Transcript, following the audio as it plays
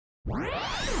And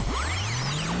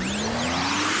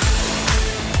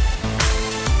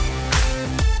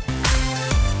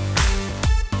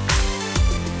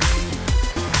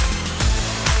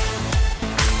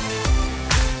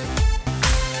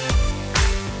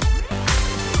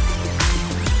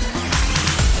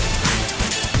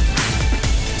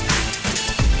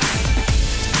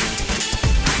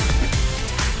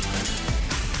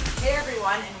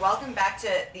welcome back to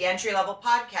the Entry Level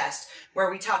Podcast, where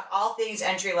we talk all things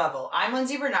entry level. I'm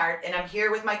Lindsay Bernard, and I'm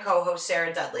here with my co-host,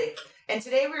 Sarah Dudley. And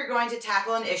today we're going to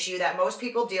tackle an issue that most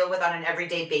people deal with on an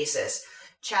everyday basis,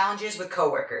 challenges with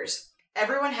coworkers.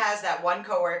 Everyone has that one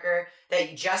coworker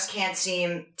that you just can't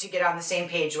seem to get on the same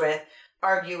page with,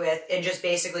 argue with, and just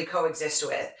basically coexist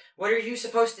with. What are you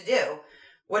supposed to do?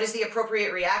 What is the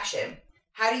appropriate reaction?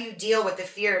 How do you deal with the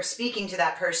fear of speaking to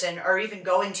that person or even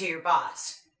going to your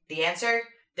boss? The answer?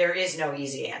 There is no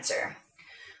easy answer.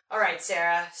 All right,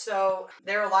 Sarah. So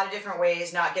there are a lot of different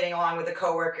ways not getting along with a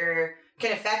coworker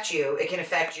can affect you. It can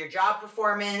affect your job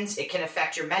performance. It can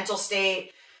affect your mental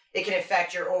state. It can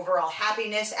affect your overall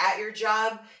happiness at your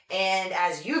job. And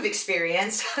as you've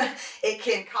experienced, it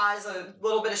can cause a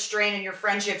little bit of strain in your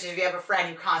friendships if you have a friend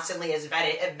who constantly is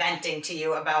venting to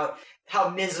you about how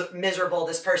miserable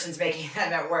this person's making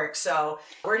them at work. So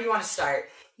where do you want to start?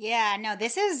 Yeah, no,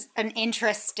 this is an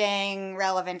interesting,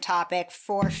 relevant topic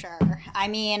for sure. I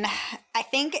mean, I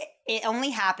think it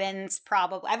only happens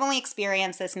I've only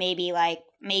experienced this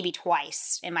maybe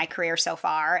twice in my career so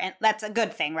far. And that's a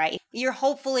good thing, right? You're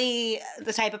hopefully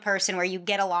the type of person where you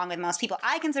get along with most people.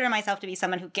 I consider myself to be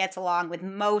someone who gets along with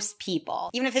most people.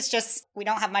 Even if it's just we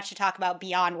don't have much to talk about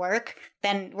beyond work,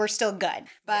 then we're still good.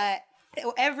 But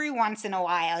every once in a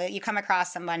while, you come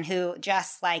across someone who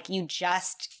you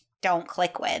just don't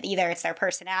click with. Either it's their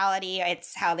personality,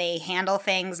 it's how they handle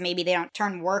things. Maybe they don't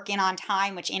turn work in on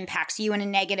time, which impacts you in a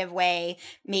negative way.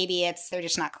 Maybe they're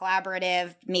just not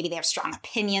collaborative. Maybe they have strong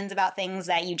opinions about things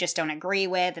that you just don't agree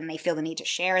with and they feel the need to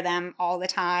share them all the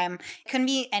time. It can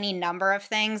be any number of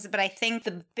things, but I think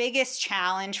the biggest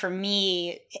challenge for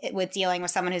me with dealing with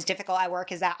someone who's difficult at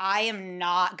work is that I am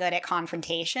not good at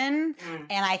confrontation.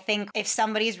 And I think if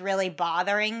somebody's really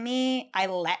bothering me, I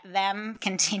let them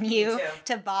continue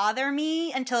to bother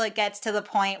me until it gets to the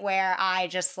point where I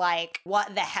just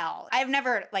what the hell? I've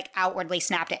never outwardly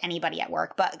snapped at anybody at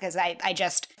work, but because I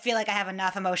just feel like I have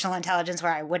enough emotional intelligence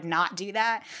where I would not do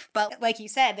that. But like you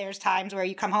said, there's times where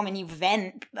you come home and you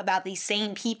vent about these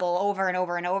same people over and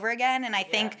over and over again. And I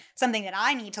think something that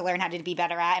I need to learn how to be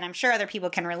better at, and I'm sure other people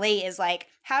can relate, is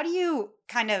how do you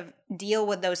kind of deal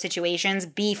with those situations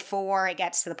before it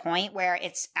gets to the point where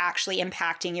it's actually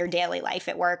impacting your daily life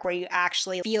at work, where you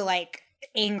actually feel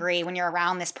angry when you're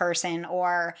around this person,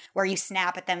 or where you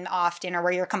snap at them often, or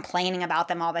where you're complaining about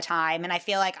them all the time. And I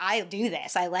feel like I do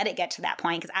this. I let it get to that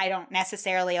point because I don't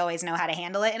necessarily always know how to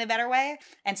handle it in a better way.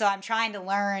 And so I'm trying to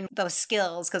learn those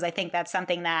skills because I think that's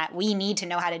something that we need to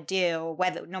know how to do,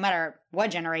 no matter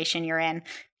what generation you're in,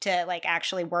 to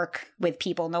actually work with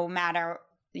people, no matter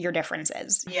your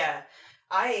differences. Yeah.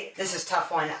 This is a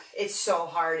tough one. It's so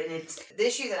hard. And the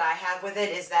issue that I have with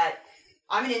it is that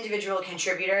I'm an individual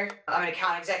contributor. I'm an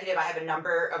account executive. I have a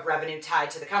number of revenue tied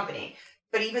to the company.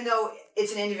 But even though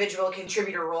it's an individual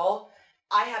contributor role,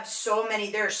 there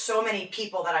are so many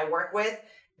people that I work with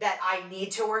that I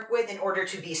need to work with in order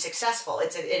to be successful.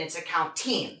 It's an account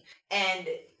team. And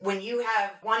when you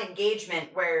have one engagement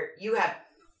where you have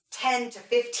 10 to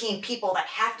 15 people that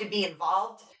have to be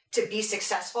involved to be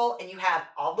successful, and you have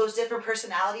all those different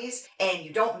personalities and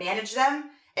you don't manage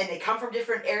them and they come from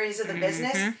different areas of the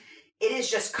business, it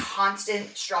is just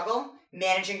constant struggle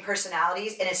managing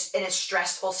personalities in a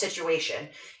stressful situation.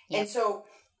 Yep. And so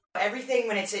everything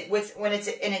when it's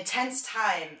an intense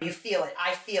time, you feel it.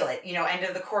 I feel it, end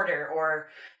of the quarter, or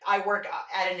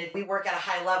we work at a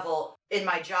high level in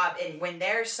my job. And when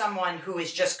there's someone who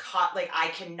is just caught,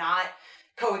 I cannot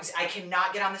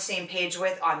get on the same page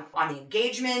with on the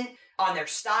engagement, on their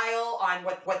style, on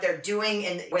what they're doing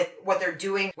and with what they're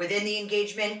doing within the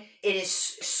engagement. It is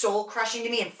soul crushing to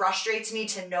me and frustrates me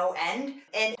to no end.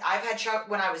 And I've had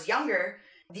when I was younger,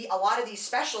 a lot of these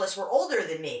specialists were older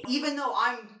than me. Even though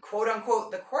I'm quote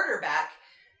unquote the quarterback,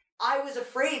 I was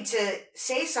afraid to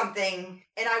say something,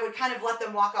 and I would kind of let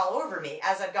them walk all over me.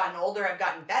 As I've gotten older, I've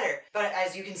gotten better. But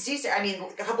as you can see, Sarah,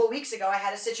 a couple of weeks ago, I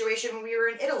had a situation when we were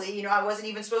in Italy. I wasn't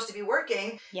even supposed to be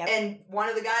working, and one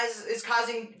of the guys is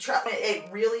causing trouble.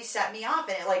 It really set me off,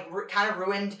 and it kind of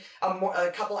ruined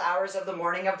a couple hours of the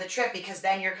morning of the trip, because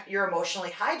then you're emotionally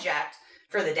hijacked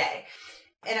for the day.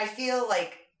 And I feel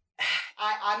like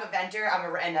I'm a venter.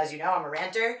 And as you know, I'm a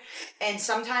ranter. And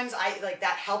sometimes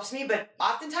that helps me, but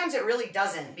oftentimes it really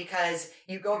doesn't, because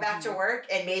you go back to work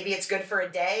and maybe it's good for a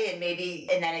day and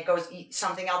then it goes,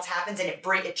 something else happens and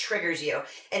it triggers you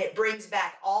and it brings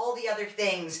back all the other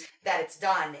things that it's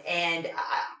done. And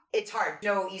it's hard.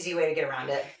 No easy way to get around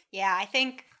it. Yeah, I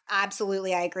think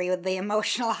absolutely I agree with the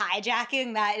emotional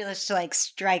hijacking. That just like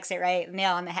strikes it right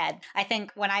nail on the head. I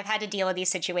think when I've had to deal with these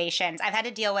situations, I've had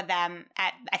to deal with them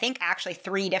at, I think, actually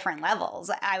 3 different levels.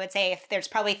 I would say if there's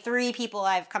probably 3 people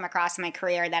I've come across in my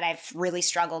career that I've really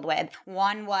struggled with.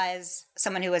 One was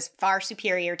someone who was far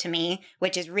superior to me,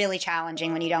 which is really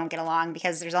challenging when you don't get along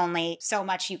because there's only so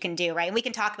much you can do, right? We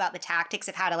can talk about the tactics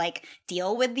of how to like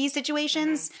deal with these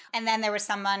situations. And then there was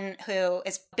someone who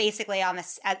is basically on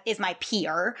this, is my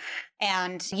peer,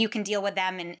 and you can deal with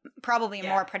them in probably a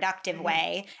more productive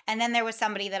way. And then there was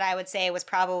somebody that I would say was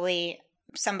probably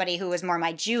somebody who was more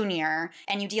my junior,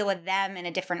 and you deal with them in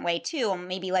a different way too,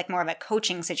 maybe like more of a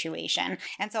coaching situation.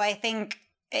 And so I think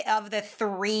of the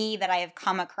 3 that I have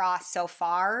come across so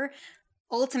far,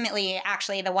 ultimately,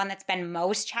 actually, the one that's been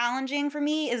most challenging for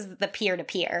me is the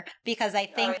peer-to-peer, because I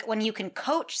think when you can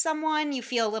coach someone, you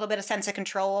feel a little bit of sense of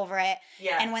control over it.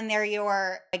 Yeah. And when they're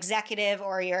your executive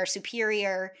or your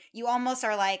superior, you almost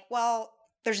are like, well,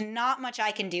 there's not much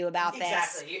I can do about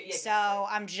this. Exactly. So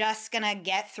I'm just going to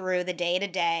get through the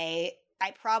day-to-day.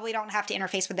 I probably don't have to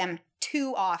interface with them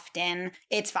too often.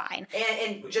 It's fine.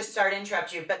 And just sorry to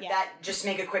interrupt you, but that just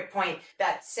make a quick point,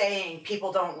 that saying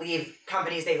people don't leave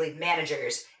companies, they leave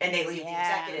managers and they leave the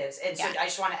executives. And so I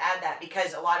just want to add that,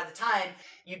 because a lot of the time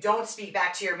you don't speak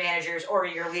back to your managers or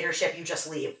your leadership, you just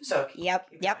leave. So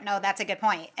Yep. No, that's a good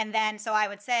point. And then, so I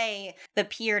would say the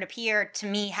peer-to-peer to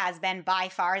me has been by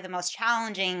far the most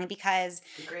challenging, because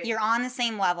you're on the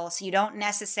same level. So you don't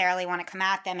necessarily want to come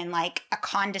at them in like a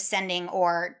condescending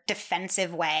or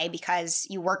defensive way, because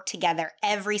you work together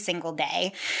every single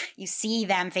day. You see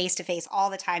them face to face all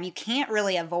the time. You can't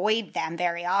really avoid them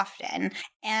very often.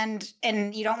 And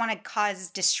you don't want to cause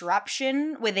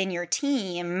disruption within your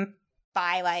team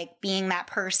by like being that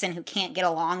person who can't get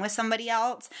along with somebody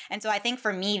else. And so I think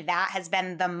for me, that has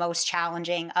been the most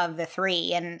challenging of the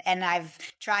 3. And I've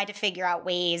tried to figure out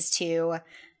ways to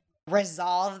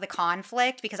resolve the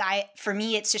conflict, because for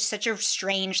me, it's just such a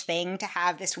strange thing to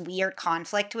have this weird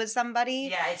conflict with somebody.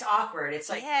 Yeah, it's awkward. It's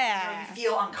like, you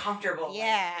feel uncomfortable.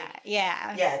 Yeah,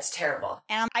 Yeah, it's terrible.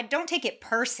 And I don't take it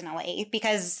personally,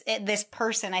 because this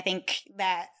person, I think,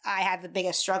 that I had the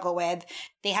biggest struggle with,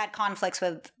 they had conflicts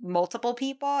with multiple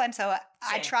people. And so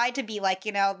I tried to be like,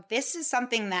 this is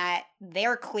something that they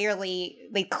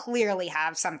clearly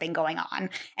have something going on.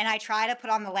 And I try to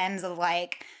put on the lens of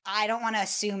like, I don't want to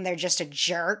assume they're just a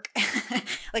jerk.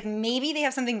 Like maybe they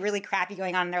have something really crappy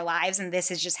going on in their lives, and this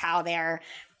is just how they're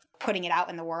putting it out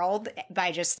in the world,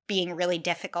 by just being really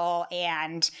difficult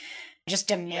and just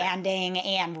demanding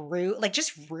and rude, like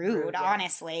just rude,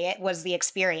 honestly. It was the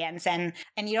experience. And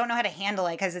you don't know how to handle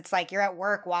it, because it's like, you're at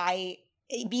work, why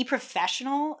be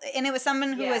professional? And it was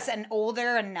someone who was an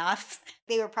older enough.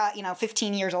 They were probably,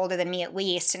 15 years older than me at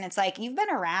least. And it's like, you've been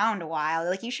around a while.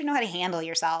 Like, you should know how to handle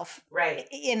yourself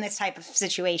in this type of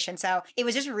situation. So it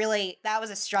was just really, that was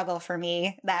a struggle for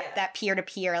me, that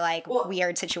peer-to-peer,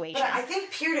 weird situation. But I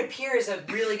think peer-to-peer is a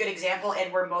really good example,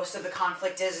 and where most of the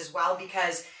conflict is as well,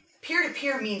 because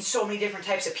peer-to-peer means so many different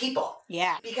types of people.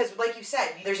 Yeah. Because like you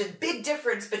said, there's a big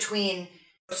difference between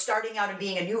starting out and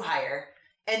being a new hire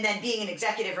and then being an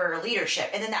executive or a leadership.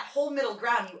 And then that whole middle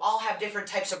ground, you all have different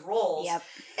types of roles. Yep.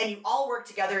 And you all work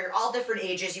together. You're all different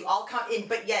ages. You all come in,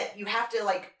 but yet you have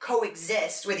to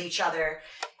coexist with each other.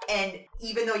 And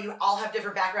even though you all have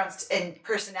different backgrounds and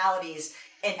personalities,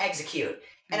 and execute.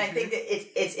 And I think that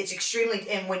it's extremely,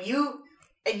 and when you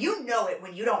know it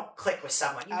when you don't click with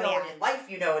someone. You know it in life,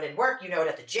 you know it in work, you know it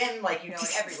at the gym, you know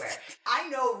it everywhere. I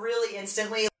know really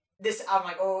instantly this, I'm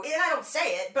like, oh, and I don't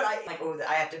say it, but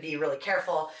I have to be really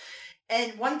careful.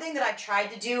 And one thing that I've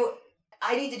tried to do,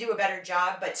 I need to do a better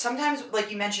job, but sometimes, like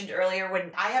you mentioned earlier,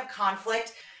 when I have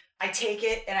conflict, I take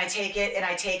it and I take it and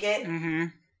I take it. Mm-hmm.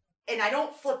 And I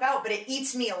don't flip out, but it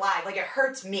eats me alive. It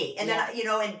hurts me. And then,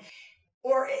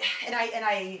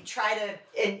 I try to,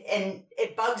 and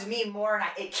it bugs me more, and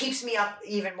it keeps me up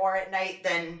even more at night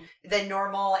than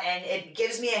normal, and it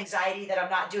gives me anxiety that I'm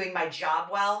not doing my job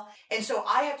well. And so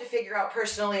I have to figure out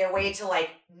personally a way to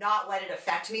not let it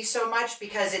affect me so much,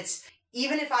 because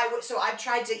even if I would, so I've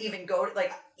tried to even go to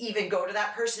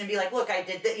that person and be like, look, I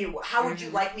did that. How would you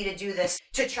like me to do this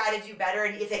to try to do better?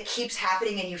 And if it keeps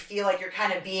happening and you feel like you're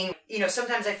kind of being,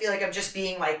 sometimes I feel like I'm just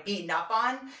being like beaten up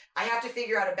on, I have to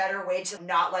figure out a better way to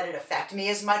not let it affect me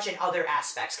as much in other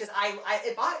aspects. Cause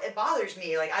it bothers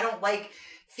me. Like, I don't like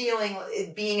feeling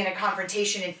being in a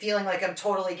confrontation and feeling like I'm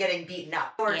totally getting beaten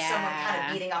up or someone kind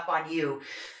of beating up on you.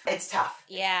 It's tough.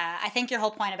 Yeah. I think your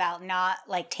whole point about not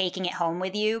like taking it home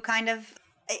with you kind of,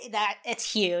 that it's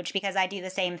huge because I do the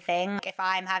same thing. If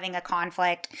I'm having a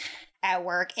conflict at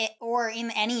work or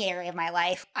in any area of my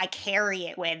life, I carry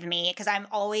it with me because I'm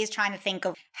always trying to think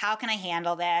of how can I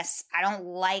handle this? I don't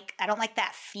like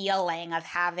that feeling of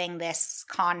having this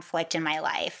conflict in my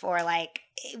life, or like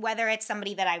whether it's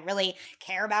somebody that I really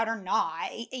care about or not.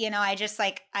 I just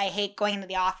like, I hate going into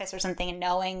the office or something and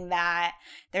knowing that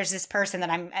there's this person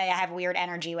that I have weird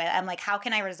energy with. I'm like, how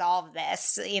can I resolve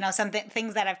this?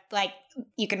 Things that I've like,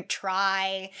 you can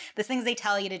try the things they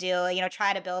tell you to do,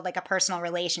 try to build like a personal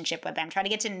relationship with them, try to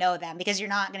get to know them, because you're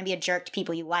not going to be a jerk to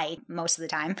people you like most of the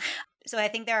time. So I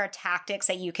think there are tactics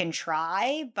that you can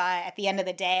try, but at the end of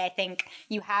the day, I think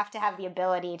you have to have the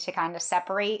ability to kind of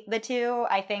separate the two.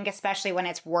 I think especially when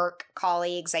it's work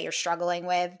colleagues that you're struggling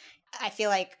with, I feel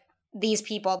like these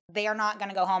people, they are not going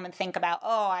to go home and think about,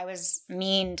 oh, I was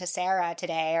mean to Sarah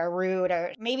today or rude,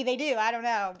 or maybe they do. I don't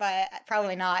know, but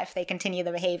probably not if they continue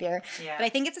the behavior. Yeah. But I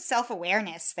think it's a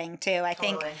self-awareness thing too. I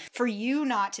think for you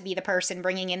not to be the person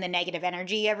bringing in the negative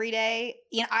energy every day,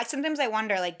 sometimes I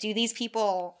wonder, like, do these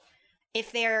people,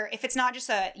 if it's not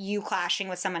just you clashing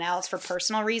with someone else for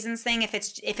personal reasons thing, if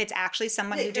it's actually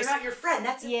someone who they're not your friend,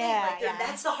 that's the thing. Like,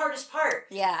 that's the hardest part.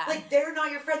 Yeah. Like, they're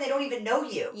not your friend, they don't even know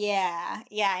you. Yeah.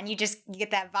 Yeah. And you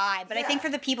get that vibe. But I think for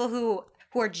the people who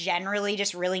are generally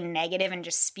just really negative and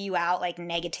just spew out like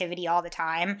negativity all the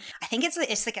time, I think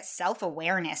it's like a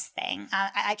self-awareness thing.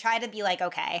 I try to be like,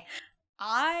 okay,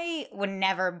 I would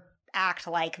never act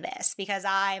like this because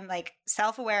I'm like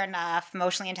self-aware enough,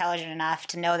 emotionally intelligent enough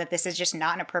to know that this is just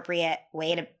not an appropriate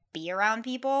way to be around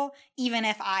people. Even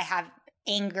if I have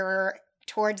anger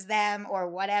towards them or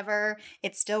whatever,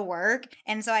 it still work.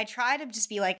 And so I try to just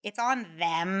be like, it's on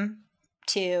them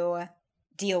to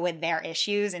deal with their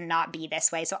issues and not be this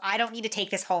way. So I don't need to take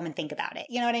this home and think about it.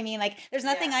 You know what I mean? Like, there's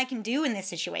nothing I can do in this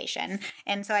situation.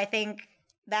 And so I think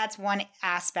that's one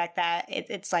aspect that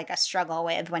it's like a struggle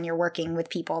with when you're working with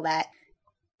people that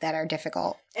are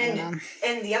difficult. And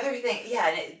the other thing,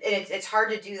 it's hard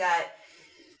to do that.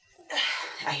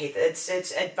 I hate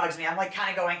that. It bugs me. I'm like kind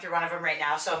of going through one of them right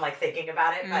now, so I'm like thinking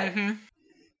about it. But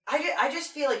I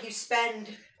just feel like you spend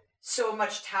so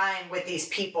much time with these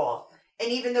people,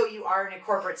 and even though you are in a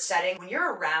corporate setting, when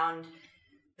you're around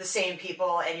the same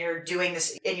people and you're doing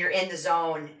this and you're in the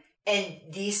zone, and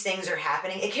these things are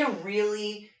happening, it can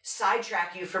really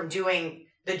sidetrack you from doing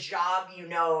the job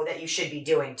that you should be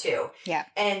doing too. Yeah.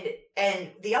 And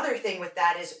the other thing with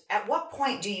that is, at what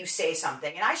point do you say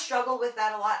something? And I struggle with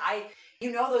that a lot.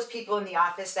 Those people in the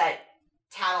office that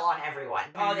tattle on everyone.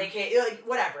 Oh, they came, like,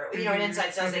 whatever. In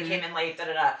inside sales, they came in late,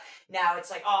 da-da-da. Now it's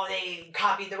like, oh, they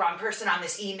copied the wrong person on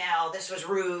this email. This was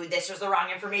rude. This was the wrong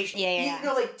information.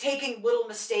 Like taking little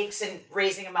mistakes and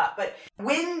raising them up. But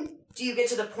when do you get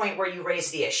to the point where you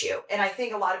raise the issue? And I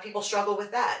think a lot of people struggle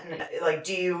with that. And like,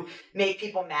 do you make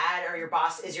people mad, or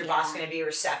is your boss going to be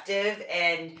receptive?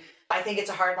 And I think it's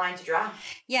a hard line to draw.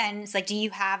 Yeah, and it's like, do you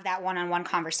have that one-on-one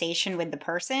conversation with the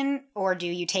person, or do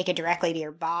you take it directly to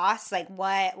your boss? Like,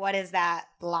 what is that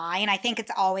line? I think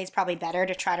it's always probably better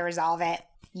to try to resolve it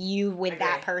with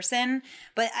that person.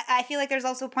 But I feel like there's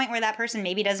also a point where that person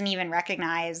maybe doesn't even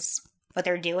recognize what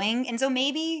they're doing. And so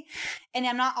maybe, and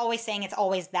I'm not always saying it's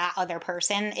always that other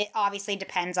person. It obviously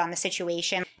depends on the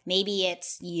situation. Maybe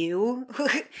it's you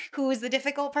who is the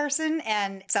difficult person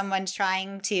and someone's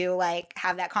trying to like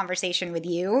have that conversation with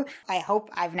you. I hope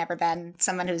I've never been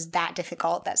someone who's that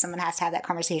difficult that someone has to have that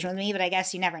conversation with me, but I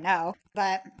guess you never know.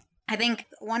 But I think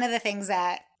one of the things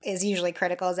that is usually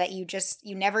critical is that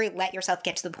you never let yourself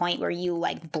get to the point where you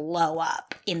like blow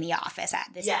up in the office at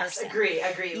this person. Yes,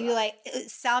 agree. You like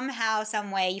somehow,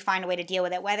 some way you find a way to deal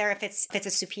with it, whether if it's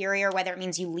a superior, whether it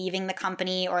means you leaving the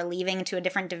company or leaving to a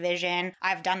different division.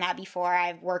 I've done that before.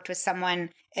 I've worked with an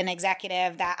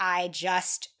executive that I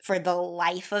just, for the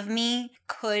life of me,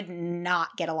 could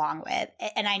not get along with.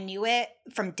 And I knew it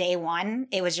from day one.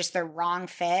 It was just the wrong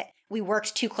fit. we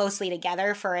worked too closely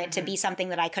together for it to be something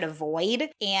that I could avoid.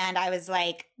 And I was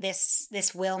like, this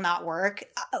will not work.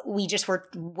 We just were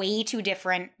way too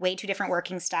different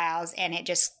working styles. And it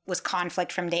just was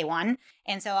conflict from day one.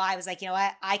 And so I was like, you know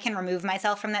what? I can remove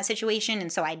myself from that situation.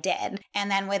 And so I did.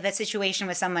 And then with a situation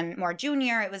with someone more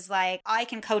junior, it was like, I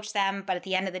can coach them, but at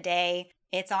the end of the day,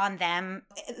 it's on them.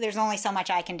 There's only so much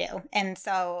I can do. And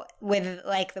so with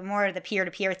like the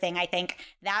peer-to-peer thing, I think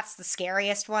that's the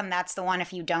scariest one. That's the one,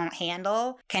 if you don't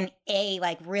handle, can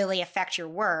like really affect your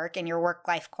work and your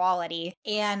work-life quality,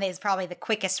 and is probably the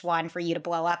quickest one for you to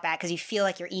blow up at, because you feel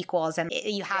like you're equals, and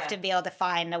you have to be able to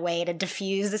find a way to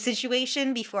diffuse the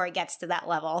situation before it gets to that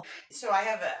level. So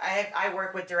I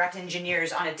work with direct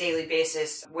engineers on a daily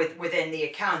basis within the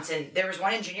accounts, and there was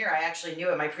one engineer I actually knew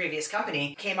at my previous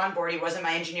company, came on board. He wasn't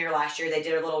my engineer last year. They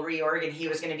did a little reorg and he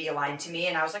was going to be aligned to me,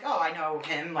 and I was like, oh, I know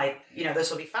him, like, you know,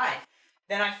 this will be fine.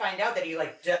 Then I find out that he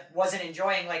like wasn't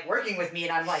enjoying like working with me,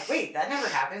 and I'm like, wait, that never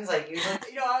happens. Like, usually,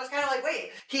 you know, I was kind of like, wait,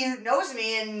 he knows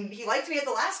me and he liked me at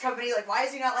the last company. Like, why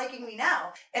is he not liking me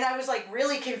now? And I was like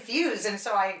really confused. And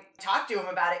so I talked to him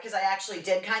about it, because I actually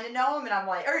did kind of know him, and I'm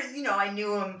like, or you know, I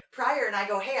knew him prior, and I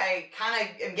go, hey, I kind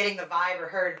of am getting the vibe or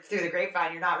heard through the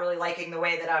grapevine, you're not really liking the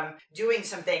way that I'm doing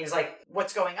some things. Like,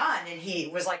 what's going on? And he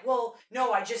was like, well,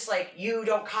 no, I just like, you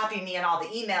don't copy me in all the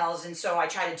emails, and so I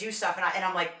try to do stuff, and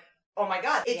I'm like, oh my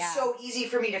God, it's so easy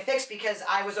for me to fix, because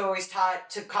I was always taught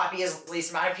to copy as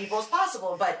least amount of people as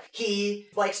possible. But he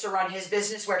likes to run his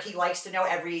business where he likes to know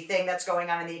everything that's going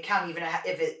on in the account, even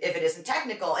if it isn't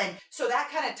technical. And so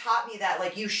that kind of taught me that,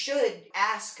 like, you should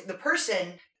ask the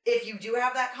person if you do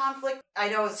have that conflict. I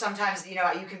know sometimes, you know,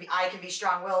 I can be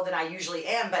strong-willed, and I usually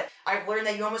am, but I've learned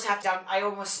that you almost have to,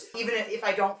 even if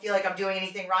I don't feel like I'm doing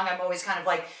anything wrong, I'm always kind of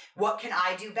like, what can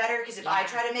I do better? Because if I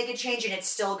try to make a change and it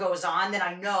still goes on, then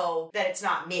I know that it's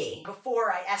not me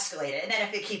before I escalate it. And then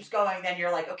if it keeps going, then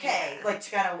you're like, okay, like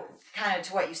to kind of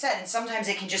to what you said. And sometimes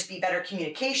it can just be better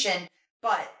communication,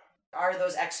 but are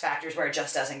those X factors where it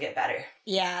just doesn't get better?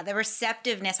 Yeah, the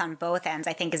receptiveness on both ends,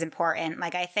 I think, is important.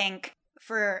 Like, I think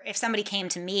if somebody came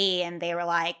to me and they were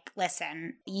like,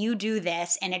 listen, you do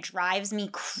this and it drives me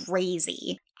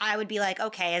crazy, I would be like,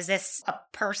 okay, is this a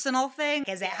personal thing?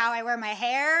 Is it how I wear my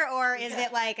hair? Or is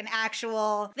it like an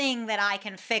actual thing that I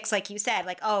can fix? Like you said,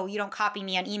 like, oh, you don't copy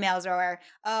me on emails, or,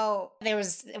 oh, there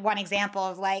was one example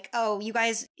of like, oh, you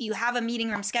guys, you have a meeting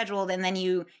room scheduled and then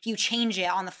you change it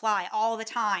on the fly all the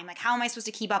time. Like, how am I supposed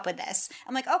to keep up with this?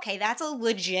 I'm like, okay, that's a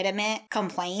legitimate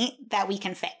complaint that we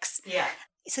can fix. Yeah.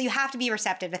 So you have to be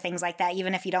receptive to things like that,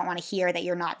 even if you don't want to hear that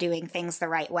you're not doing things the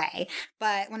right way.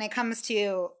 But when it comes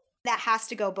to that, has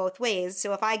to go both ways.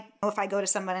 So if I go to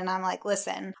someone and I'm like,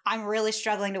 listen, I'm really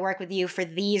struggling to work with you for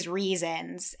these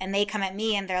reasons, and they come at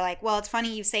me and they're like, well, it's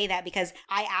funny you say that because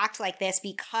I act like this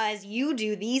because you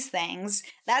do these things.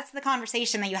 That's the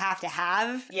conversation that you have to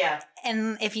have. Yeah.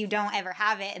 And if you don't ever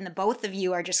have it and the both of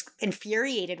you are just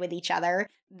infuriated with each other,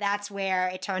 that's where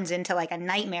it turns into like a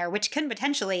nightmare, which can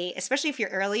potentially, especially if you're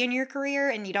early in your career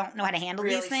and you don't know how to handle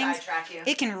really these things, sidetrack you.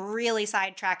 It can really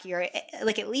sidetrack your,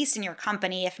 like, at least in your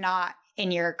company, if not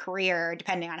in your career,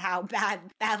 depending on how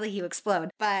badly you explode.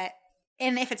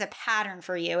 And if it's a pattern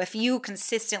for you, if you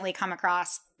consistently come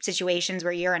across situations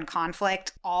where you're in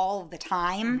conflict all the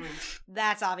time,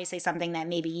 that's obviously something that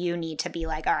maybe you need to be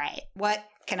like, all right, what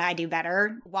can I do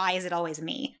better? Why is it always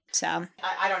me? So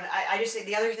I just think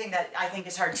the other thing that I think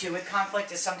is hard too with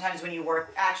conflict is sometimes when you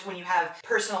have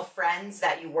personal friends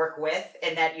that you work with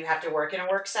and that you have to work in a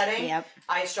work setting. Yep.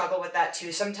 I struggle with that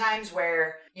too sometimes,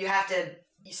 where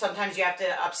sometimes you have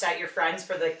to upset your friends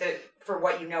for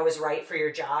what you know is right for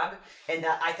your job. And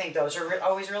I think those are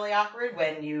always really awkward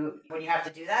when you have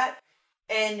to do that.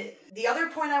 And the other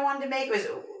point I wanted to make was,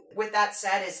 with that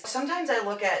said, is sometimes I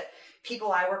look at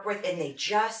people I work with and they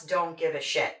just don't give a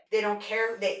shit. They don't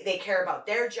care. They care about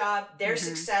their job, their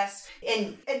success.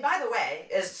 And by the way,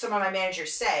 as some of my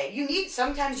managers say,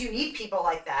 sometimes you need people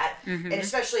like that, and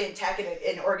especially in tech and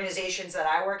in organizations that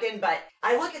I work in. But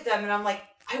I look at them and I'm like,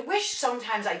 I wish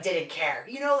sometimes I didn't care,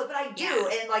 but I do.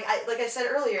 Yeah. And like I said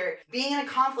earlier, being in a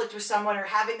conflict with someone or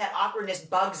having that awkwardness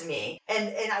bugs me.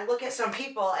 And I look at some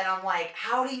people and I'm like,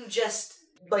 how do you just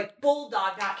like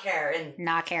bulldog not care? And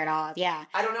not care at all? Yeah.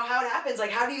 I don't know how it happens.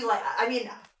 Like, how do you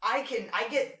I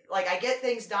get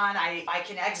things done. I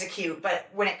can execute, but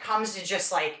when it comes to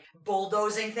just like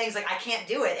bulldozing things, like I can't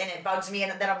do it, and it bugs me,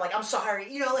 and then I'm like, I'm sorry,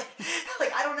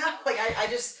 like I don't know, like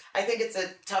I think it's a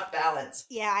tough balance.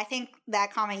 Yeah, I think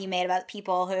that comment you made about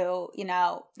people who,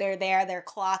 they're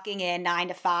clocking in 9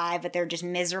 to 5, but they're just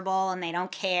miserable and they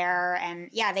don't care, and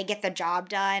yeah, they get the job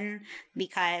done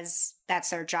because that's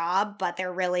their job, but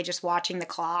they're really just watching the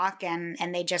clock, and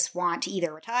they just want to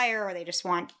either retire, or they just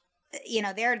want,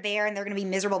 they're there and they're going to be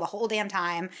miserable the whole damn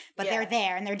time, but they're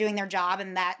there and they're doing their job,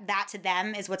 and that to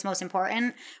them is what's most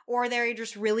important. Or they're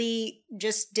just really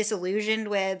just disillusioned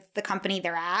with the company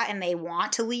they're at and they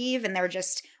want to leave, and they're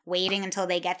just waiting until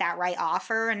they get that right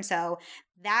offer. And so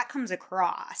that comes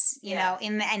across,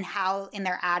 in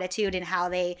their attitude and how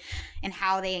they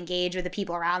engage with the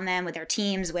people around them, with their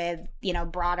teams, with,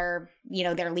 broader,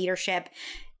 their leadership.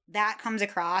 That comes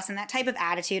across, and that type of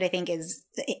attitude, I think,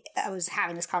 I was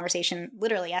having this conversation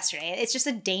literally yesterday. It's just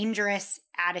a dangerous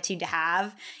attitude to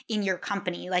have in your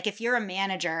company. Like if you're a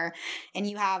manager and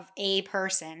you have a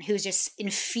person who's just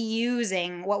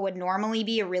infusing what would normally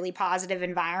be a really positive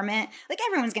environment, like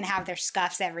everyone's going to have their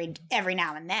scuffs every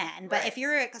now and then. But if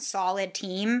you're a solid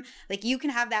team, like you can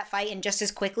have that fight and just as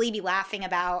quickly be laughing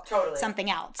about something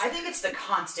else. I think it's the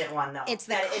constant one though. It's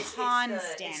the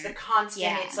constant. It's the constant.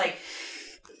 Yeah. It's like,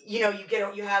 you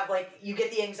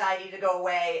get the anxiety to go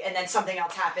away, and then something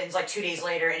else happens like 2 days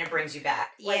later and it brings you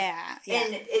back. Yeah.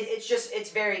 And it's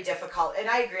very difficult. And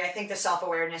I agree. I think the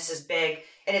self-awareness is big,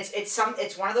 and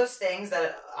it's one of those things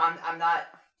that I'm not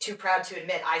too proud to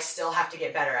admit I still have to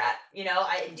get better at,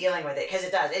 in dealing with it, because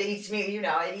it does. It eats me, it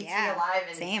eats me alive.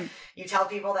 And same. You tell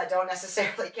people that don't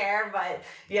necessarily care, but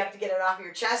you have to get it off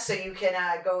your chest so you can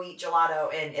go eat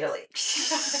gelato in Italy.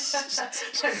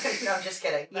 No, I'm just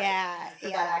kidding. That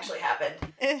actually happened.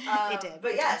 It did.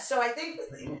 But yeah, so I think,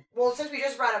 since we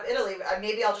just brought up Italy,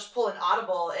 maybe I'll just pull an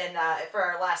audible for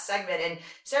our last segment. And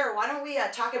Sarah, why don't we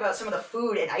talk about some of the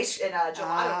food and gelato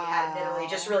we had in Italy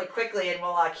just really quickly, and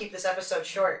we'll keep this episode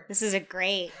short. This is a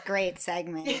great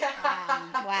segment.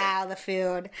 Wow, the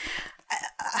food.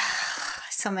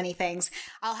 So many things.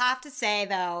 I'll have to say,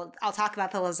 though, I'll talk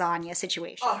about the lasagna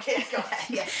situation. Okay, go ahead.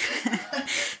 Yeah.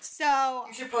 So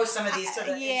you should post some of these to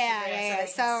the Instagram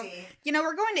so they can see.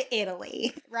 We're going to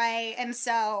Italy, right? And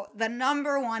so the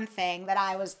number one thing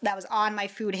that was on my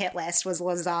food hit list was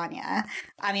lasagna.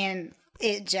 I mean,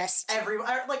 it just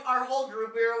our whole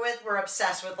group we were with, we're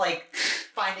obsessed with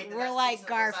finding the we're like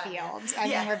Garfield. I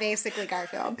mean, we're basically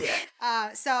Garfield.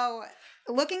 Yeah. So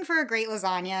looking for a great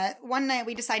lasagna, one night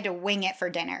we decided to wing it for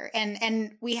dinner,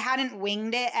 and we hadn't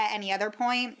winged it at any other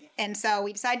point. And so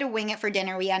we decided to wing it for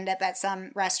dinner. We end up at some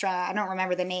restaurant. I don't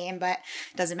remember the name, but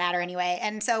it doesn't matter anyway.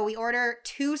 And so we order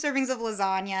 2 servings of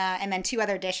lasagna and then 2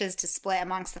 other dishes to split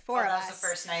amongst the 4 of us. That was the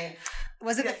first night.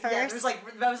 Was it the first? Yeah,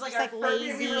 that was our first.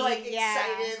 Lazy. We were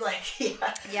excited.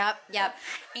 Yep.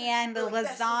 And the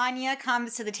lasagna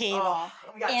comes to the table. Oh,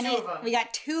 we got 2 of them. We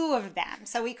got 2 of them.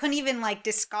 So we couldn't even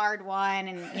discard one,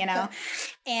 and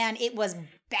and it was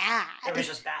bad. It was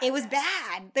just bad. It was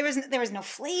bad. There was no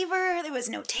flavor, there was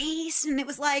no taste, and it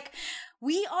was like,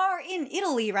 we are in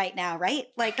Italy right now, right?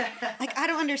 Like I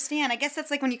don't understand. I guess that's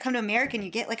like when you come to America and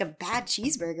you get a bad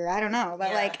cheeseburger. I don't know.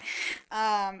 But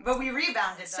but we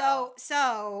rebounded though.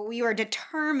 So we were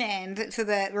determined for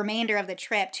the remainder of the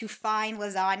trip to find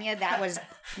lasagna that was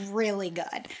really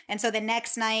good. And so the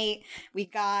next night we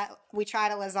tried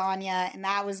a lasagna and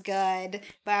that was good.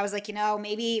 But I was like,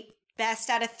 maybe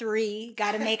best out of 3.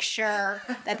 Got to make sure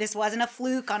that this wasn't a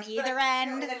fluke on either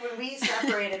end. And then when we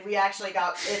separated, we actually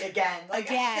got it again.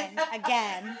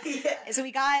 Again. Yeah. So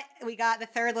we got the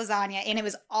 3rd lasagna, and it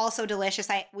was also delicious.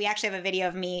 We actually have a video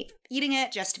of me eating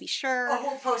it just to be sure. Oh,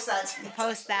 we'll post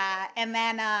that. And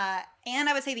then, and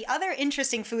I would say the other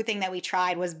interesting food thing that we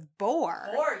tried was boar.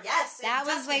 Boar, yes. That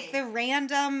was the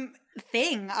random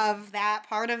thing of that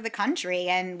part of the country,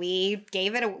 and we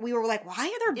gave it we were like, why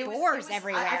are there boars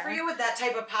everywhere? I forget what that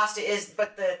type of pasta is,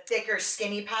 but the thicker,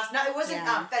 skinny pasta. No, it wasn't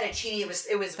fettuccine.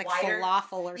 It was like wider.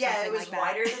 Falafel or something. Yeah, it was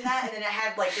wider than that, and then it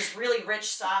had this really rich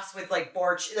sauce with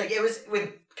boar. It was with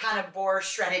kind of boar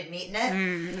shredded meat in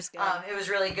it. It was good. It was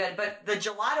really good. But the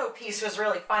gelato piece was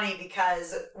really funny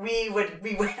because we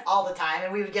went all the time,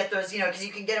 and we would get those, because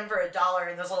you can get them for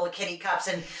 $1 in those little kitty cups,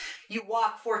 and you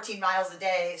walk 14 miles a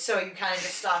day, so you kind of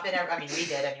just stop in every, I mean, we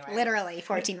did anyway. Literally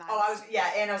 14 miles. Oh, I was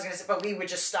going to say, but we would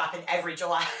just stop in every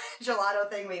gelato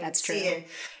thing we would see. And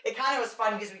it kind of was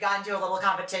fun because we got into a little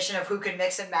competition of who could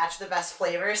mix and match the best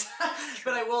flavors.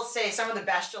 But I will say some of the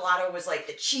best gelato was like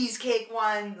the cheesecake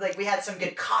one. Like we had some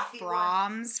good coffee.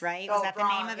 Brahms, right? Was that the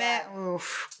name of it?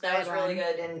 Oof. That was really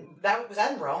good. And was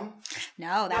that in Rome?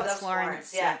 No, that was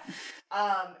Florence. Yeah.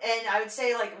 And I would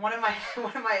say like one of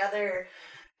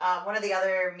the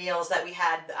other meals that we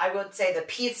had, I would say the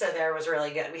pizza there was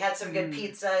really good. We had some good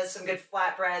pizzas, some good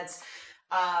flatbreads.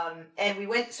 And we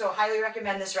went, so highly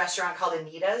recommend this restaurant called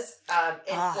Anita's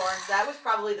in Florence. That was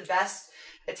probably the best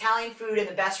Italian food and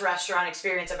the best restaurant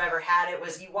experience I've ever had. It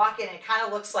was, you walk in and it kind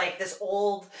of looks like this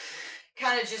old,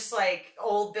 kind of just like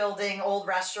old building, old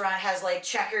restaurant, has like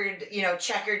checkered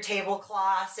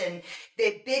tablecloths, and they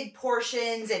had big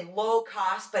portions and low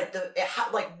cost, but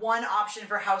like one option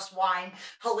for house wine,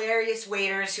 hilarious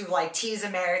waiters who like tease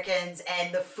Americans,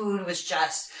 and the food was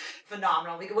just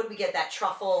phenomenal. When we get that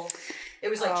truffle, it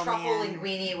was like truffle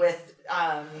linguine with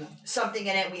something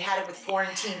in it. We had it with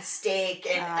Florentine steak,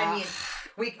 and I mean,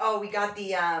 we got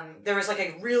the there was like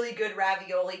a really good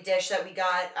ravioli dish that we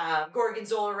got,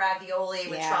 gorgonzola ravioli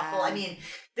with truffle. I mean,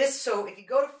 so if you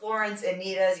go to Florence,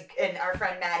 Anita's, and our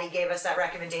friend Maddie gave us that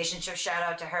recommendation, so shout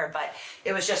out to her, but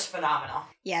it was just phenomenal.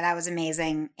 Yeah, that was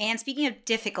amazing. And speaking of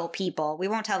difficult people, we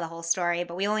won't tell the whole story,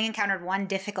 but we only encountered one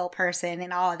difficult person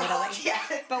in all of Italy.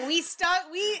 But we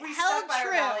held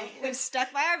true. We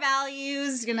stuck by our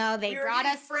values. You know, they brought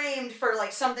us framed for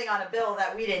like something on a bill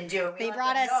that we didn't do. They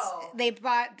brought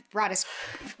us,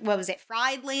 what was it,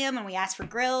 fried lamb, and we asked for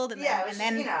grilled, and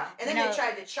then they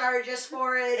tried to charge us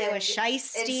for it. It was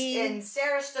shiesty. And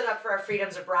Sarah stood up for our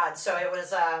freedoms abroad, so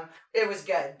it was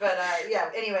good. But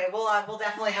anyway, we'll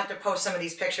definitely have to post some of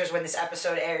these pictures when this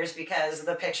episode airs, because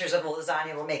the pictures of the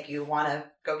lasagna will make you want to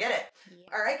go get it.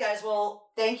 Yeah. All right, guys. Well,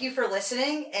 thank you for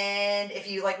listening. And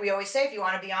if you, like we always say, if you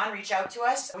want to be on, reach out to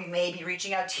us. We may be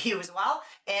reaching out to you as well.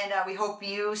 And we hope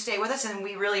you stay with us, and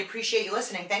we really appreciate you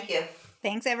listening. Thank you.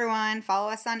 Thanks, everyone. Follow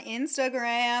us on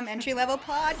Instagram, Entry Level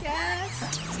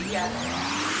Podcast. See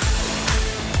ya.